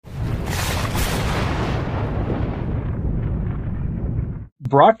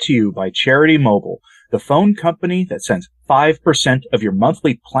brought to you by Charity Mobile, the phone company that sends 5% of your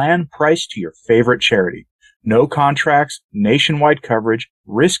monthly plan price to your favorite charity. No contracts, nationwide coverage,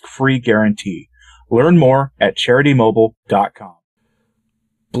 risk-free guarantee. Learn more at CharityMobile.com.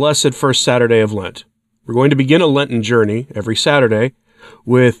 Blessed first Saturday of Lent. We're going to begin a Lenten journey every Saturday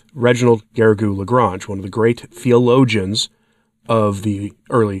with Reginald Garigou-Lagrange, one of the great theologians of the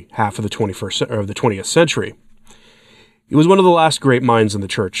early half of the 20th century. He was one of the last great minds in the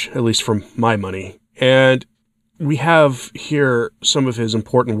church, at least from my money. And we have here some of his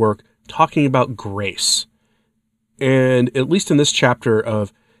important work talking about grace. And at least in this chapter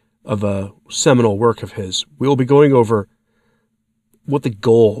of a seminal work of his, we will be going over what the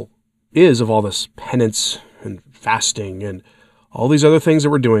goal is of all this penance and fasting and all these other things that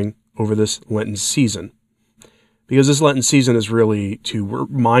we're doing over this Lenten season. Because this Lenten season is really to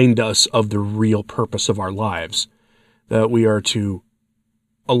remind us of the real purpose of our lives, that we are to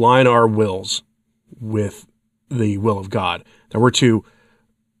align our wills with the will of God, that we're to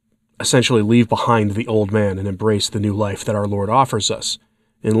essentially leave behind the old man and embrace the new life that our Lord offers us.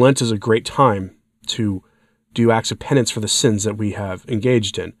 And Lent is a great time to do acts of penance for the sins that we have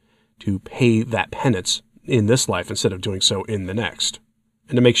engaged in, to pay that penance in this life instead of doing so in the next,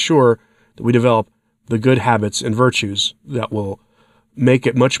 and to make sure that we develop the good habits and virtues that will make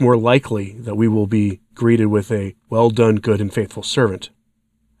it much more likely that we will be greeted with a well done, good and faithful servant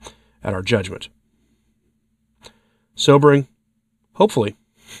at our judgment. Sobering, hopefully.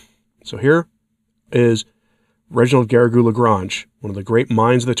 So here is Reginald Garigou-Lagrange, one of the great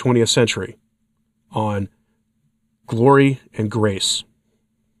minds of the 20th century, on glory and grace.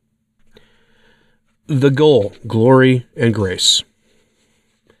 The goal, glory and grace.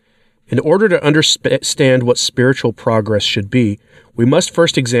 In order to understand what spiritual progress should be, we must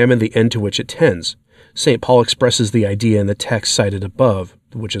first examine the end to which it tends. St. Paul expresses the idea in the text cited above,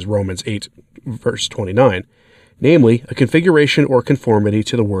 which is Romans 8, verse 29, namely, a configuration or conformity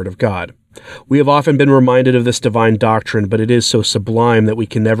to the Word of God. We have often been reminded of this divine doctrine, but it is so sublime that we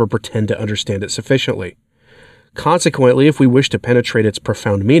can never pretend to understand it sufficiently. Consequently, if we wish to penetrate its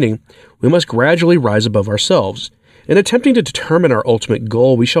profound meaning, we must gradually rise above ourselves. In attempting to determine our ultimate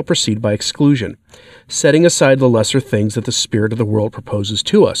goal, we shall proceed by exclusion, setting aside the lesser things that the spirit of the world proposes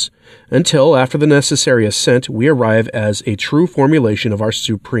to us, until, after the necessary ascent, we arrive as a true formulation of our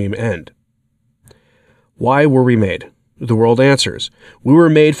supreme end. Why were we made? The world answers. We were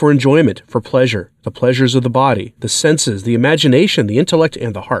made for enjoyment, for pleasure, the pleasures of the body, the senses, the imagination, the intellect,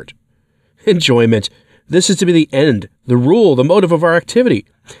 and the heart. Enjoyment. This is to be the end, the rule, the motive of our activity.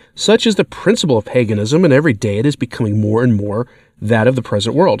 Such is the principle of paganism, and every day it is becoming more and more that of the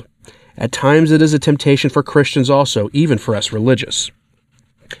present world. At times it is a temptation for Christians also, even for us religious.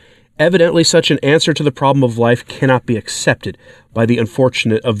 Evidently, such an answer to the problem of life cannot be accepted by the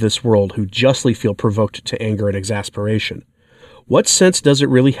unfortunate of this world who justly feel provoked to anger and exasperation. What sense does it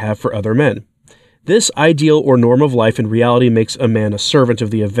really have for other men? This ideal or norm of life in reality makes a man a servant of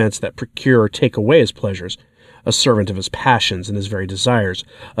the events that procure or take away his pleasures, a servant of his passions and his very desires,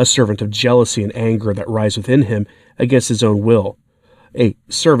 a servant of jealousy and anger that rise within him against his own will, a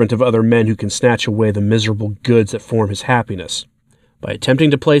servant of other men who can snatch away the miserable goods that form his happiness. By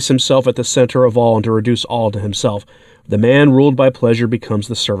attempting to place himself at the center of all and to reduce all to himself, the man ruled by pleasure becomes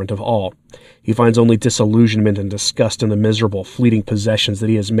the servant of all. He finds only disillusionment and disgust in the miserable, fleeting possessions that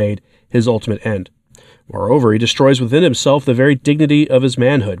he has made his ultimate end. Moreover, he destroys within himself the very dignity of his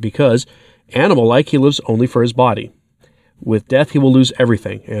manhood, because, animal-like, he lives only for his body. With death he will lose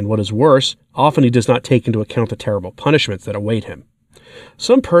everything, and what is worse, often he does not take into account the terrible punishments that await him.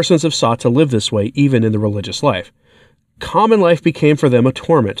 Some persons have sought to live this way even in the religious life. Common life became for them a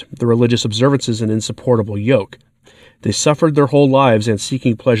torment, the religious observances an insupportable yoke. They suffered their whole lives, and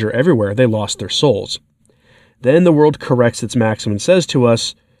seeking pleasure everywhere, they lost their souls. Then the world corrects its maxim and says to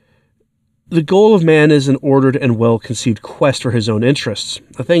us, the goal of man is an ordered and well-conceived quest for his own interests,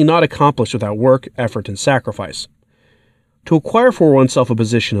 a thing not accomplished without work, effort, and sacrifice. To acquire for oneself a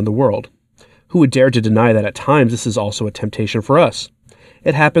position in the world. Who would dare to deny that at times this is also a temptation for us?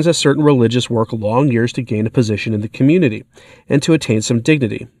 It happens that certain religious work long years to gain a position in the community, and to attain some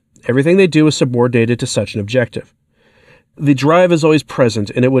dignity. Everything they do is subordinated to such an objective. The drive is always present,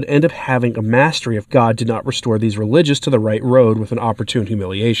 and it would end up having a mastery if God did not restore these religious to the right road with an opportune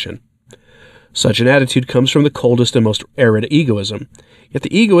humiliation. Such an attitude comes from the coldest and most arid egoism. Yet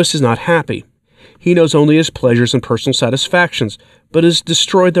the egoist is not happy. He knows only his pleasures and personal satisfactions, but has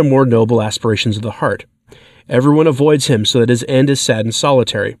destroyed the more noble aspirations of the heart. Everyone avoids him so that his end is sad and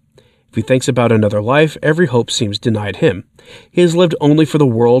solitary. If he thinks about another life, every hope seems denied him. He has lived only for the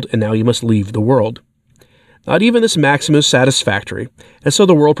world, and now he must leave the world. Not even this maximum is satisfactory, and so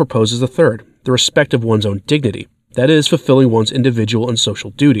the world proposes a third, the respect of one's own dignity, that is, fulfilling one's individual and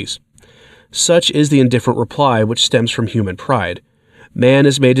social duties. Such is the indifferent reply which stems from human pride. Man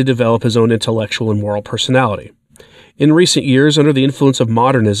is made to develop his own intellectual and moral personality. In recent years, under the influence of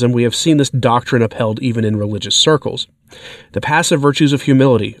modernism, we have seen this doctrine upheld even in religious circles. The passive virtues of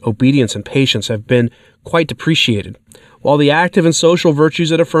humility, obedience, and patience have been quite depreciated, while the active and social virtues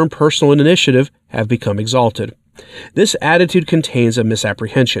that affirm personal initiative have become exalted. This attitude contains a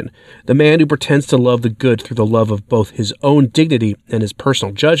misapprehension. The man who pretends to love the good through the love of both his own dignity and his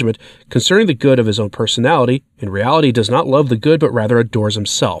personal judgment concerning the good of his own personality, in reality does not love the good but rather adores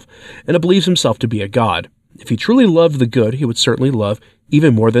himself, and believes himself to be a god. If he truly loved the good, he would certainly love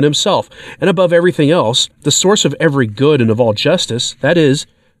even more than himself, and above everything else, the source of every good and of all justice, that is,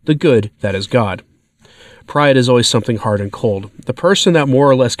 the good that is God. Pride is always something hard and cold. The person that more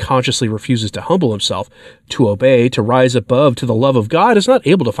or less consciously refuses to humble himself, to obey, to rise above to the love of God is not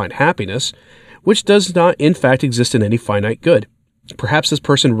able to find happiness, which does not in fact exist in any finite good. Perhaps this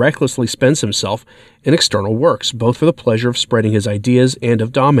person recklessly spends himself in external works, both for the pleasure of spreading his ideas and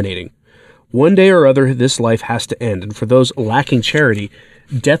of dominating. One day or other, this life has to end, and for those lacking charity,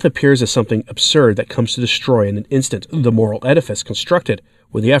 death appears as something absurd that comes to destroy in an instant the moral edifice constructed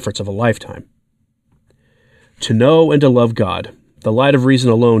with the efforts of a lifetime. To know and to love God. The light of reason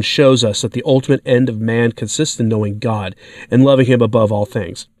alone shows us that the ultimate end of man consists in knowing God and loving Him above all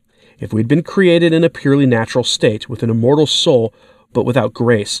things. If we had been created in a purely natural state, with an immortal soul, but without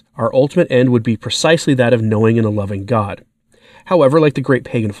grace, our ultimate end would be precisely that of knowing and loving God. However, like the great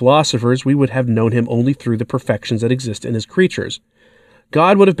pagan philosophers, we would have known Him only through the perfections that exist in His creatures.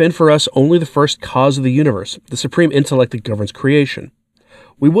 God would have been for us only the first cause of the universe, the supreme intellect that governs creation.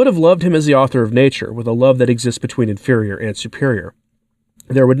 We would have loved Him as the author of nature, with a love that exists between inferior and superior.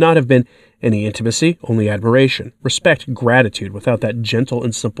 There would not have been any intimacy, only admiration, respect, gratitude, without that gentle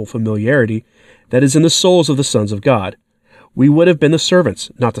and simple familiarity that is in the souls of the sons of God. We would have been the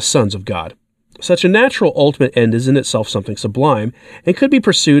servants, not the sons of God. Such a natural ultimate end is in itself something sublime, and could be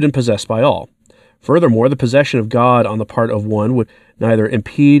pursued and possessed by all. Furthermore, the possession of God on the part of one would neither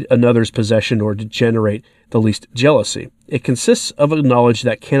impede another's possession nor degenerate the least jealousy. It consists of a knowledge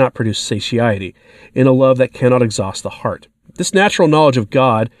that cannot produce satiety, in a love that cannot exhaust the heart. This natural knowledge of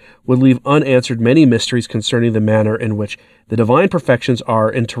God would leave unanswered many mysteries concerning the manner in which the divine perfections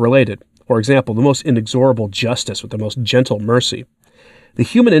are interrelated. For example, the most inexorable justice with the most gentle mercy. The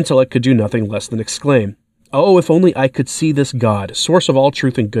human intellect could do nothing less than exclaim, "Oh, if only I could see this God, source of all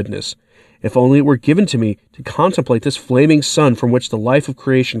truth and goodness! If only it were given to me to contemplate this flaming sun from which the life of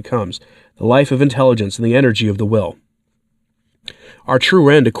creation comes, the life of intelligence and the energy of the will." Our true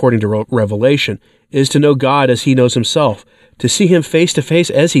end, according to Revelation, is to know God as He knows Himself, to see Him face to face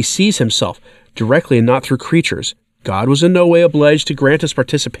as He sees Himself, directly and not through creatures. God was in no way obliged to grant us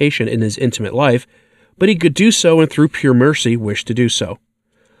participation in His intimate life, but He could do so and through pure mercy wished to do so.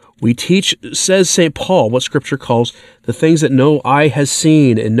 We teach, says St. Paul, what Scripture calls the things that no eye has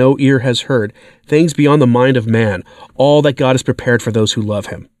seen and no ear has heard, things beyond the mind of man, all that God has prepared for those who love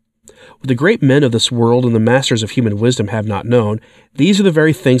Him. What the great men of this world and the masters of human wisdom have not known, these are the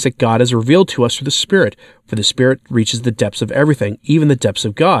very things that God has revealed to us through the Spirit, for the Spirit reaches the depths of everything, even the depths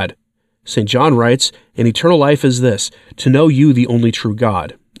of God. St. John writes, "And eternal life is this, to know you the only true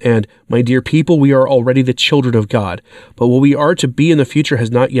God." And, "My dear people, we are already the children of God, but what we are to be in the future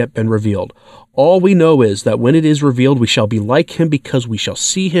has not yet been revealed. All we know is that when it is revealed, we shall be like Him because we shall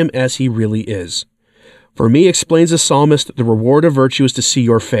see Him as He really is. For me, explains the psalmist, the reward of virtue is to see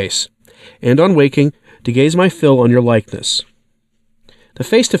your face, and on waking, to gaze my fill on your likeness." The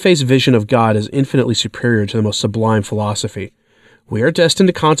face-to-face vision of God is infinitely superior to the most sublime philosophy. We are destined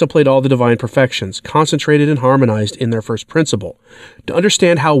to contemplate all the divine perfections, concentrated and harmonized in their first principle, to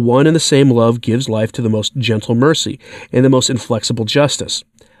understand how one and the same love gives life to the most gentle mercy and the most inflexible justice,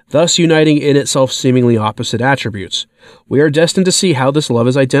 thus uniting in itself seemingly opposite attributes. We are destined to see how this love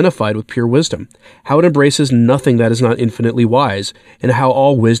is identified with pure wisdom, how it embraces nothing that is not infinitely wise, and how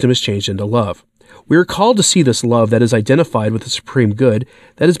all wisdom is changed into love. We are called to see this love that is identified with the supreme good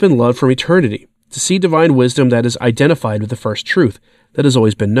that has been loved from eternity, to see divine wisdom that is identified with the first truth that has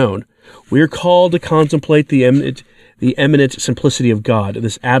always been known. We are called to contemplate the eminent simplicity of God,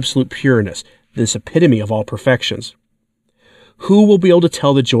 this absolute pureness, this epitome of all perfections. Who will be able to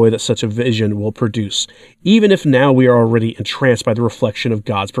tell the joy that such a vision will produce, even if now we are already entranced by the reflection of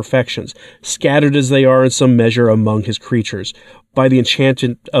God's perfections, scattered as they are in some measure among His creatures, by the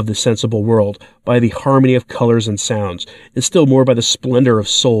enchantment of the sensible world, by the harmony of colors and sounds, and still more by the splendor of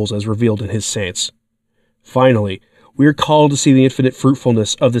souls as revealed in His saints. Finally, We are called to see the infinite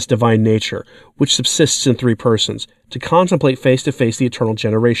fruitfulness of this divine nature, which subsists in three persons, to contemplate face to face the eternal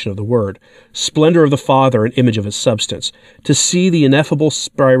generation of the Word, splendor of the Father and image of his substance, to see the ineffable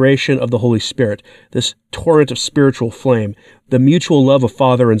spiration of the Holy Spirit, this torrent of spiritual flame, the mutual love of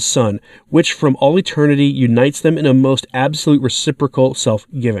Father and Son, which from all eternity unites them in a most absolute reciprocal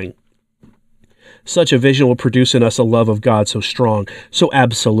self-giving. Such a vision will produce in us a love of God so strong, so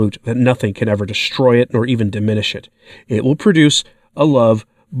absolute, that nothing can ever destroy it nor even diminish it. It will produce a love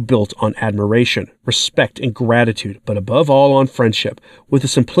built on admiration, respect, and gratitude, but above all on friendship, with the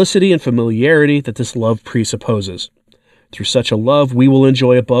simplicity and familiarity that this love presupposes. Through such a love, we will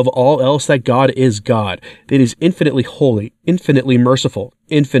enjoy above all else that God is God, that He is infinitely holy, infinitely merciful,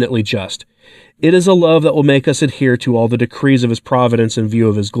 infinitely just. It is a love that will make us adhere to all the decrees of His providence in view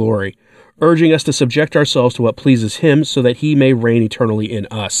of His glory, urging us to subject ourselves to what pleases Him so that He may reign eternally in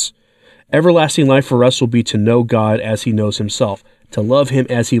us. Everlasting life for us will be to know God as He knows Himself, to love Him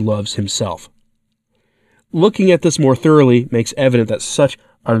as He loves Himself. Looking at this more thoroughly makes evident that such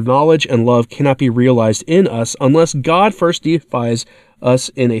a knowledge and love cannot be realized in us unless God first deifies us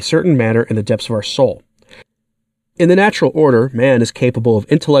in a certain manner in the depths of our soul. In the natural order, man is capable of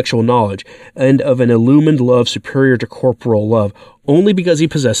intellectual knowledge and of an illumined love superior to corporal love only because he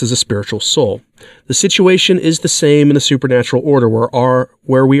possesses a spiritual soul. The situation is the same in the supernatural order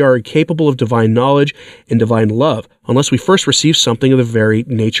where we are incapable of divine knowledge and divine love unless we first receive something of the very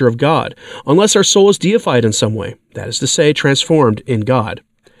nature of God, unless our soul is deified in some way, that is to say, transformed in God.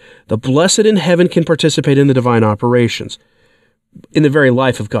 The blessed in heaven can participate in the divine operations, in the very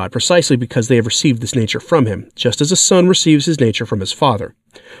life of God, precisely because they have received this nature from Him, just as a son receives his nature from his Father.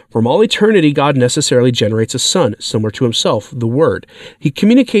 From all eternity, God necessarily generates a son, similar to Himself, the Word. He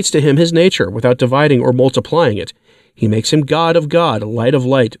communicates to Him His nature without dividing or multiplying it. He makes Him God of God, light of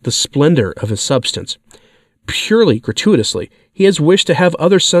light, the splendor of His substance. Purely, gratuitously, He has wished to have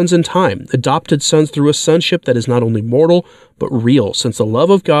other sons in time, adopted sons through a sonship that is not only mortal, but real, since the love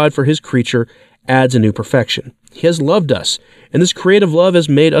of God for His creature adds a new perfection. He has loved us, and this creative love has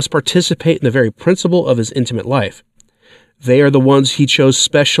made us participate in the very principle of His intimate life. They are the ones He chose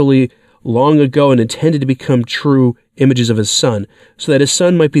specially long ago and intended to become true images of His Son, so that His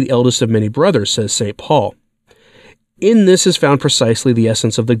Son might be the eldest of many brothers, says St. Paul. In this is found precisely the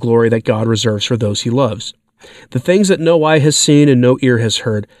essence of the glory that God reserves for those He loves. The things that no eye has seen and no ear has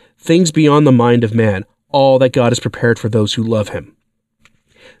heard, things beyond the mind of man, all that God has prepared for those who love Him.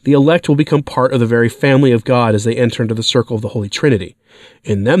 The elect will become part of the very family of God as they enter into the circle of the Holy Trinity.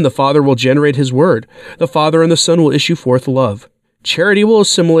 In them the Father will generate His Word. The Father and the Son will issue forth love. Charity will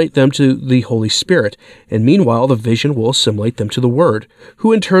assimilate them to the Holy Spirit, and meanwhile the vision will assimilate them to the Word,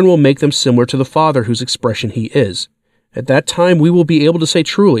 who in turn will make them similar to the Father whose expression He is. At that time we will be able to say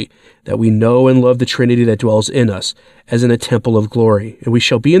truly that we know and love the Trinity that dwells in us, as in a temple of glory, and we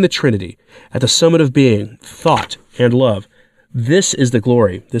shall be in the Trinity, at the summit of being, thought, and love. This is the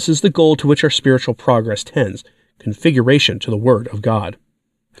glory. This is the goal to which our spiritual progress tends, configuration to the Word of God.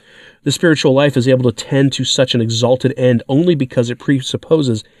 The spiritual life is able to tend to such an exalted end only because it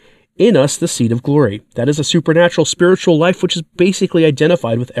presupposes in us the seed of glory. That is a supernatural spiritual life which is basically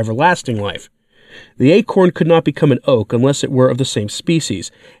identified with everlasting life. The acorn could not become an oak unless it were of the same species,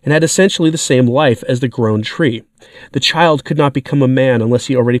 and had essentially the same life as the grown tree. The child could not become a man unless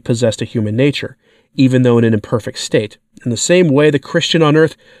he already possessed a human nature, even though in an imperfect state. In the same way, the Christian on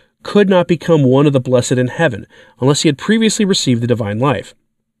earth could not become one of the blessed in heaven unless he had previously received the divine life.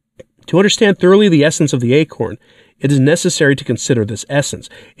 To understand thoroughly the essence of the acorn, it is necessary to consider this essence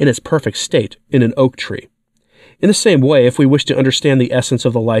in its perfect state in an oak tree. In the same way, if we wish to understand the essence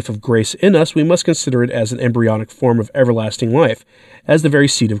of the life of grace in us, we must consider it as an embryonic form of everlasting life, as the very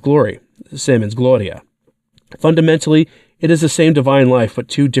seed of glory, semens gloria. Fundamentally, it is the same divine life, but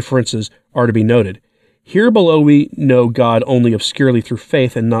two differences are to be noted. Here below we know God only obscurely through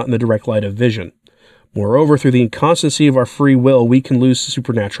faith and not in the direct light of vision. Moreover, through the inconstancy of our free will, we can lose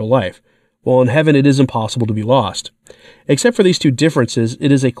supernatural life, while in heaven it is impossible to be lost. Except for these two differences,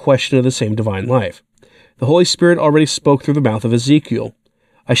 it is a question of the same divine life. The Holy Spirit already spoke through the mouth of Ezekiel.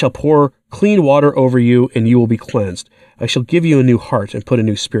 I shall pour clean water over you, and you will be cleansed. I shall give you a new heart and put a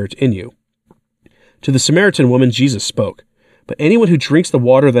new spirit in you. To the Samaritan woman Jesus spoke, but anyone who drinks the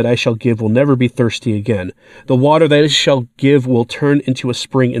water that I shall give will never be thirsty again. The water that I shall give will turn into a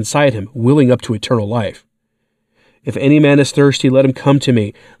spring inside him, welling up to eternal life. If any man is thirsty, let him come to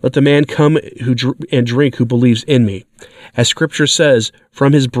me. Let the man come and drink who believes in me. As Scripture says,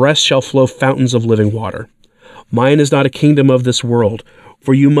 from his breast shall flow fountains of living water. Mine is not a kingdom of this world,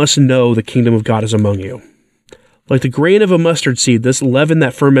 for you must know the kingdom of God is among you. Like the grain of a mustard seed, this leaven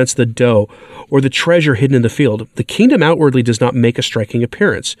that ferments the dough, or the treasure hidden in the field, the kingdom outwardly does not make a striking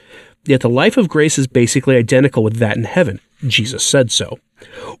appearance. Yet the life of grace is basically identical with that in heaven. Jesus said so.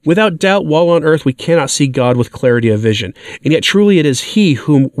 Without doubt, while on earth we cannot see God with clarity of vision, and yet truly it is He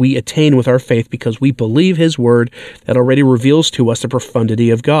whom we attain with our faith because we believe His word that already reveals to us the profundity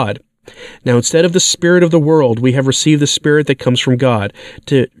of God. Now, instead of the spirit of the world, we have received the Spirit that comes from God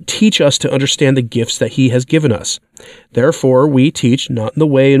to teach us to understand the gifts that He has given us. Therefore, we teach not in the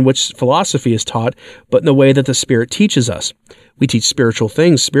way in which philosophy is taught, but in the way that the Spirit teaches us. We teach spiritual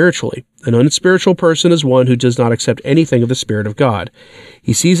things spiritually. An unspiritual person is one who does not accept anything of the Spirit of God.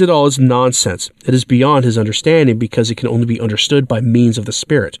 He sees it all as nonsense. It is beyond his understanding because it can only be understood by means of the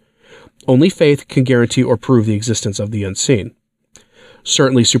Spirit. Only faith can guarantee or prove the existence of the unseen.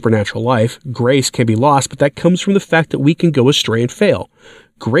 Certainly supernatural life, grace can be lost, but that comes from the fact that we can go astray and fail.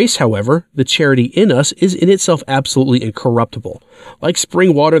 Grace, however, the charity in us, is in itself absolutely incorruptible. Like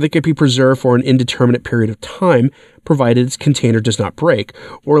spring water that can be preserved for an indeterminate period of time, provided its container does not break,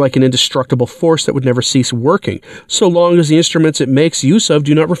 or like an indestructible force that would never cease working, so long as the instruments it makes use of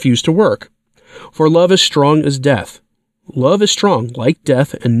do not refuse to work. For love is strong as death. Love is strong, like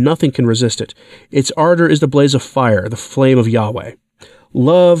death, and nothing can resist it. Its ardor is the blaze of fire, the flame of Yahweh.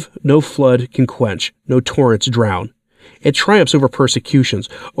 Love no flood can quench, no torrents drown. It triumphs over persecutions,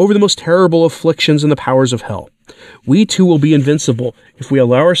 over the most terrible afflictions and the powers of hell. We too will be invincible if we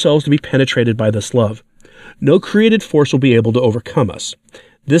allow ourselves to be penetrated by this love. No created force will be able to overcome us.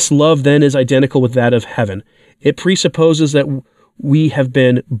 This love then is identical with that of heaven. It presupposes that we have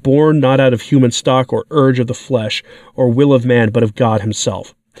been born not out of human stock or urge of the flesh or will of man, but of God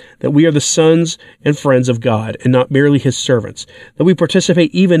Himself. That we are the sons and friends of God, and not merely His servants, that we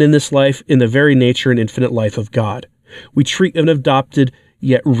participate even in this life in the very nature and infinite life of God. We treat an adopted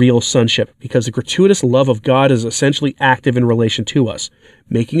yet real sonship, because the gratuitous love of God is essentially active in relation to us,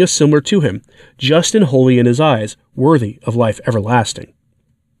 making us similar to Him, just and holy in His eyes, worthy of life everlasting.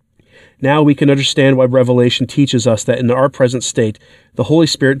 Now we can understand why Revelation teaches us that in our present state, the Holy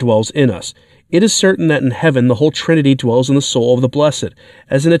Spirit dwells in us. It is certain that in heaven the whole Trinity dwells in the soul of the blessed,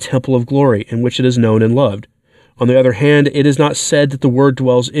 as in a temple of glory, in which it is known and loved. On the other hand, it is not said that the Word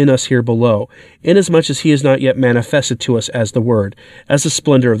dwells in us here below, inasmuch as He is not yet manifested to us as the Word, as the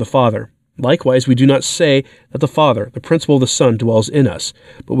splendor of the Father. Likewise, we do not say that the Father, the principle of the Son, dwells in us,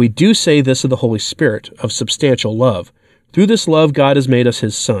 but we do say this of the Holy Spirit, of substantial love. Through this love God has made us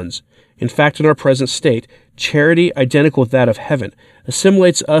His sons. In fact, in our present state, charity, identical with that of heaven,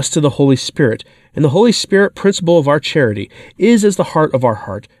 assimilates us to the Holy Spirit, and the Holy Spirit, principle of our charity, is as the heart of our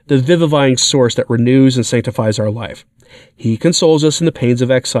heart, the vivifying source that renews and sanctifies our life. He consoles us in the pains of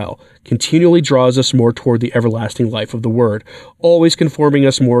exile, continually draws us more toward the everlasting life of the Word, always conforming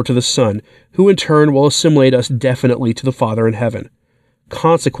us more to the Son, who in turn will assimilate us definitely to the Father in heaven.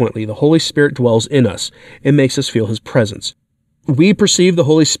 Consequently, the Holy Spirit dwells in us and makes us feel His presence. We perceive the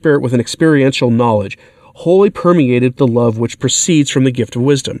Holy Spirit with an experiential knowledge, wholly permeated with the love which proceeds from the gift of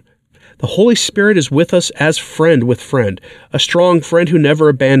wisdom. The Holy Spirit is with us as friend with friend, a strong friend who never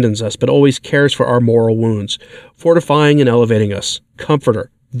abandons us but always cares for our moral wounds, fortifying and elevating us,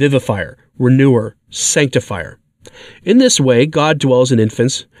 comforter, vivifier, renewer, sanctifier. In this way, God dwells in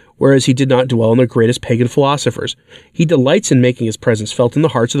infants, whereas He did not dwell in the greatest pagan philosophers. He delights in making His presence felt in the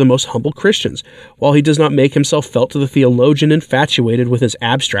hearts of the most humble Christians, while He does not make Himself felt to the theologian infatuated with his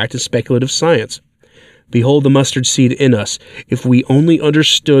abstract and speculative science. Behold the mustard seed in us, if we only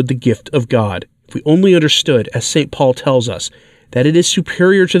understood the gift of God, if we only understood, as St. Paul tells us, that it is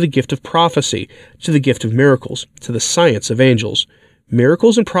superior to the gift of prophecy, to the gift of miracles, to the science of angels.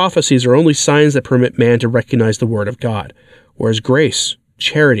 Miracles and prophecies are only signs that permit man to recognize the Word of God, whereas grace,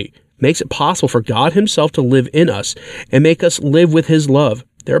 charity, makes it possible for God Himself to live in us and make us live with His love,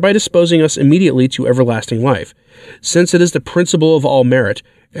 thereby disposing us immediately to everlasting life. Since it is the principle of all merit,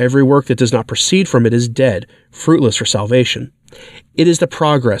 every work that does not proceed from it is dead, fruitless for salvation. It is the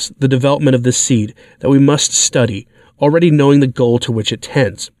progress, the development of this seed that we must study, already knowing the goal to which it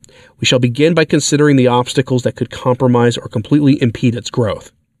tends. We shall begin by considering the obstacles that could compromise or completely impede its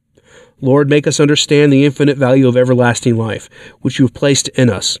growth. Lord, make us understand the infinite value of everlasting life, which You have placed in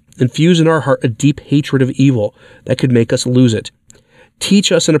us. Infuse in our heart a deep hatred of evil that could make us lose it.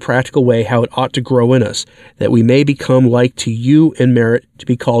 Teach us in a practical way how it ought to grow in us, that we may become like to You and merit to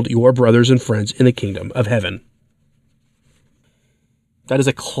be called Your brothers and friends in the kingdom of heaven. That is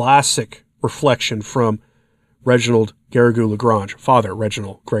a classic reflection from Reginald Garigou-Lagrange, Father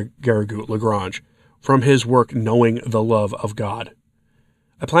Reginald Garigou-Lagrange, from his work Knowing the Love of God.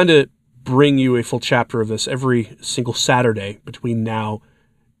 I plan to bring you a full chapter of this every single Saturday between now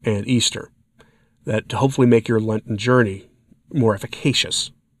and Easter. that to hopefully make your Lenten journey more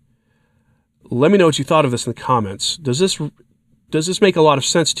efficacious. Let me know what you thought of this in the comments. Does this make a lot of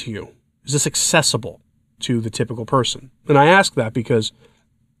sense to you? Is this accessible to the typical person? And I ask that because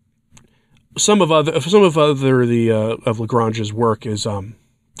some of Lagrange's work is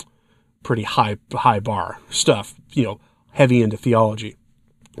pretty high bar stuff, heavy into theology,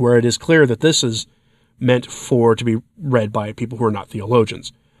 where it is clear that this is meant to be read by people who are not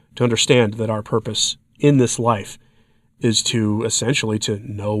theologians, to understand that our purpose in this life is to essentially to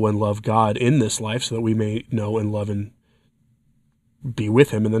know and love God in this life so that we may know and love and be with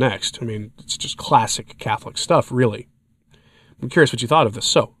him in the next. I mean, it's just classic Catholic stuff, really. I'm curious what you thought of this,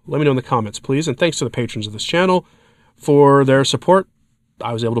 so let me know in the comments, please. And thanks to the patrons of this channel for their support.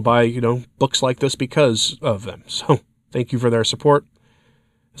 I was able to buy, books like this because of them. So thank you for their support.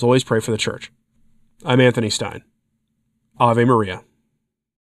 As always, pray for the church. I'm Anthony Stein. Ave Maria.